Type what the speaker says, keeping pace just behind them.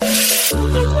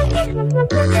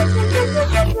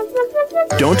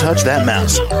Don't touch that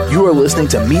mouse. You are listening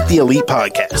to Meet the Elite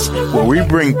Podcast, where we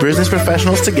bring business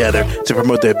professionals together to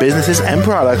promote their businesses and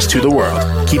products to the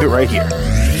world. Keep it right here.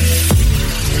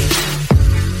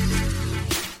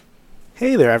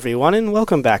 Hey there, everyone, and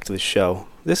welcome back to the show.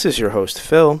 This is your host,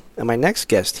 Phil, and my next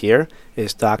guest here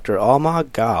is Dr.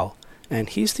 Almog Gal, and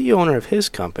he's the owner of his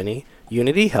company,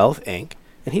 Unity Health, Inc.,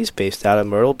 and he's based out of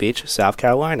Myrtle Beach, South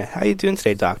Carolina. How are you doing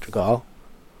today, Dr. Gal?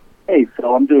 Hey,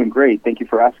 Phil, I'm doing great. Thank you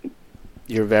for asking.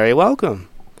 You're very welcome.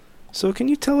 So can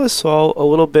you tell us all a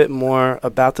little bit more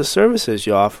about the services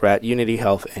you offer at Unity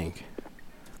Health, Inc.?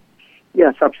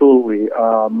 Yes, absolutely.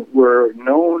 We're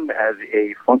known as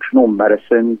a functional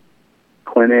medicine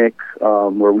clinic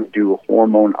where we do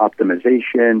hormone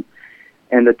optimization.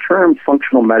 And the term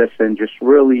functional medicine just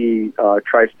really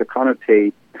tries to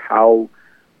connotate how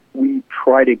we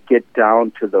try to get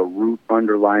down to the root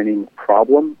underlying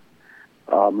problem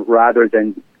rather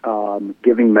than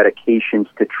giving medications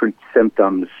to treat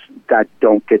symptoms that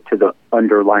don't get to the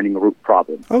underlying root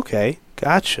problem. Okay,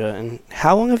 gotcha. And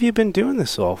how long have you been doing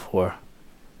this all for?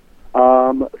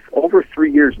 Over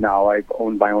 3 years now, I've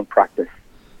owned my own practice.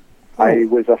 Oh. I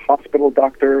was a hospital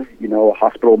doctor, a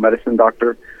hospital medicine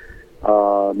doctor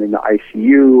in the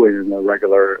ICU and in the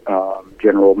regular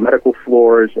general medical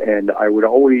floors, and I would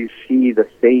always see the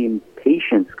same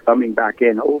patients coming back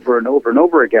in over and over and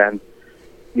over again,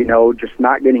 just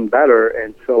not getting better.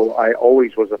 And so I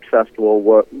always was obsessed, well,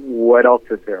 what else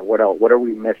is there? What else? What are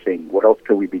we missing? What else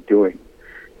could we be doing?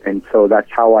 And so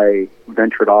that's how I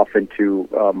ventured off into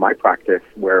my practice,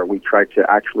 where we try to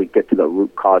actually get to the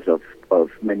root cause of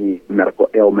many medical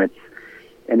ailments.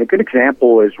 And a good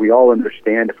example is we all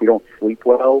understand if we don't sleep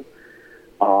well,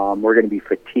 we're going to be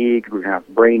fatigued, we're going to have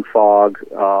brain fog.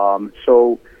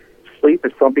 So sleep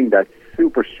is something that's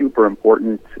super, super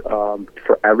important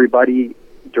for everybody.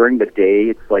 During the day,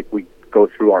 it's like we go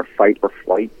through our fight or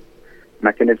flight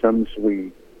mechanisms.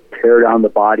 We tear down the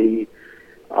body.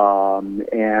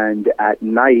 And at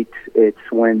night, it's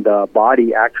when the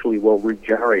body actually will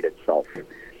regenerate itself.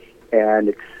 And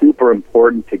it's super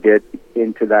important to get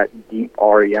into that deep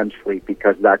REM sleep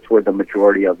because that's where the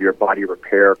majority of your body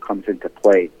repair comes into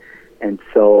play. And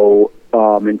so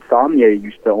insomnia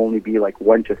used to only be like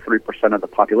 1 to 3% of the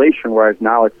population, whereas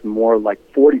now it's more like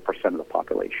 40% of the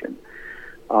population.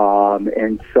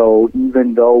 And so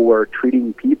even though we're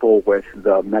treating people with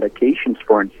the medications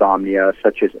for insomnia,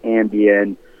 such as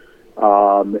Ambien,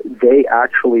 they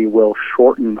actually will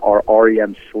shorten our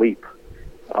REM sleep,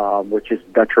 which is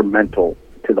detrimental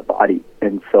to the body.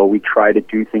 And so we try to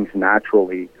do things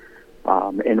naturally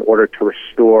in order to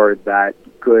restore that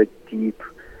good, deep,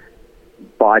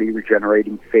 body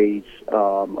regenerating phase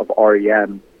of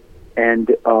REM. And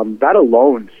that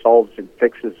alone solves and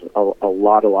fixes a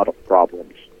lot of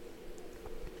problems.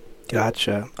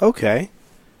 Gotcha. Okay.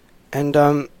 And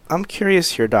I'm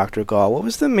curious here, Dr. Gal, what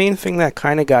was the main thing that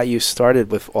kind of got you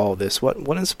started with all this? What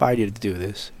inspired you to do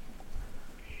this?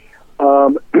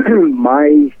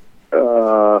 My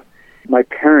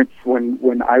parents,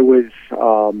 when I was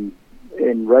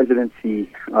in residency,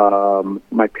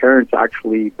 my parents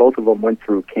actually, both of them went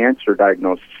through cancer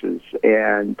diagnoses,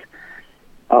 and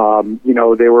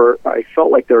I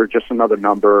felt like they were just another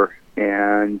number,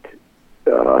 and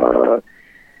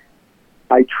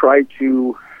I tried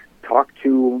to talk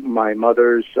to my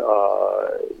mother's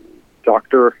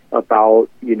doctor about,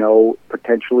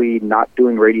 potentially not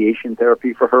doing radiation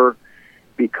therapy for her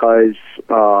because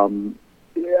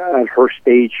at her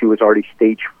stage, she was already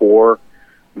stage 4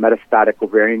 metastatic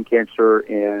ovarian cancer,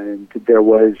 and there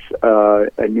was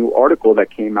a new article that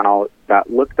came out that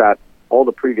looked at all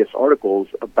the previous articles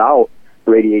about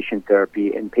radiation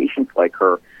therapy in patients like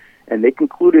her, and they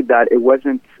concluded that it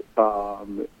wasn't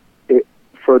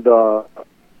for the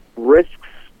risks,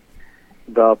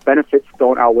 the benefits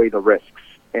don't outweigh the risks.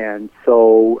 And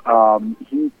so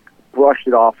he brushed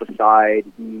it off aside.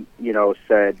 He,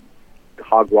 said,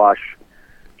 hogwash,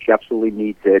 she absolutely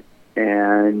needs it.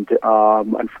 And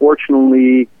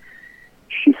unfortunately,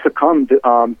 she succumbed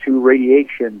to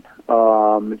radiation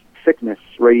sickness,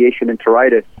 radiation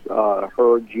enteritis.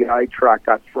 Her GI tract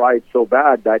got fried so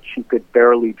bad that she could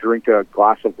barely drink a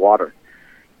glass of water.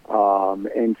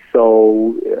 And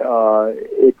so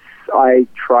I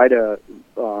try to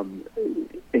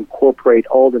incorporate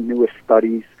all the newest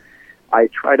studies. I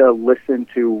try to listen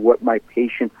to what my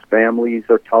patients' families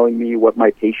are telling me, what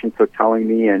my patients are telling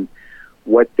me, and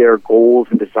what their goals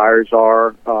and desires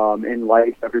are in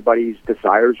life. Everybody's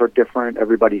desires are different.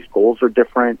 Everybody's goals are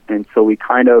different. And so we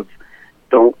kind of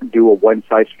don't do a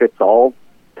one-size-fits-all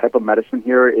type of medicine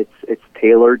here. It's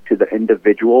tailored to the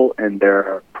individual and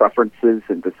their preferences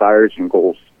and desires and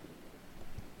goals.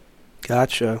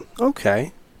 Gotcha.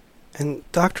 Okay. And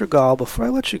Dr. Gal, before I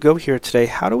let you go here today,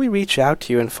 how do we reach out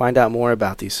to you and find out more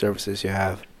about these services you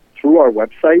have? Through our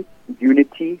website,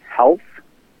 Unity Health,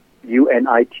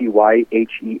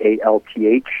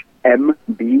 UNITYHEALTH,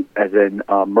 MB as in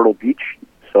Myrtle Beach.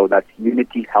 So that's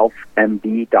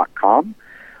unityhealthmb.com.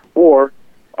 Or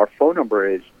our phone number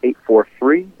is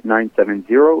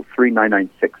 843-970-3996.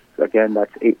 Again,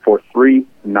 that's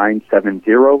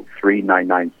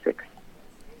 843-970-3996.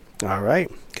 All right.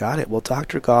 Got it. Well,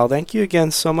 Dr. Gal, thank you again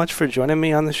so much for joining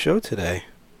me on the show today.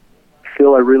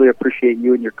 Phil, I really appreciate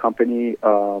you and your company.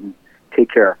 Take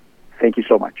care. Thank you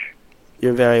so much.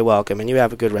 You're very welcome, and you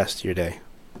have a good rest of your day.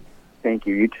 Thank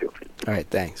you. You too. All right.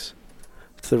 Thanks.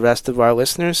 To the rest of our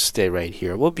listeners, stay right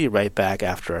here. We'll be right back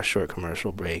after our short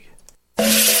commercial break.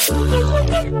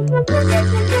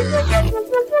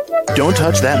 Don't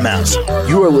touch that mouse.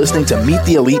 You are listening to Meet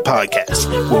the Elite Podcast,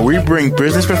 where we bring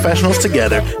business professionals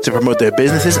together to promote their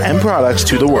businesses and products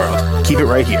to the world. Keep it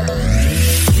right here.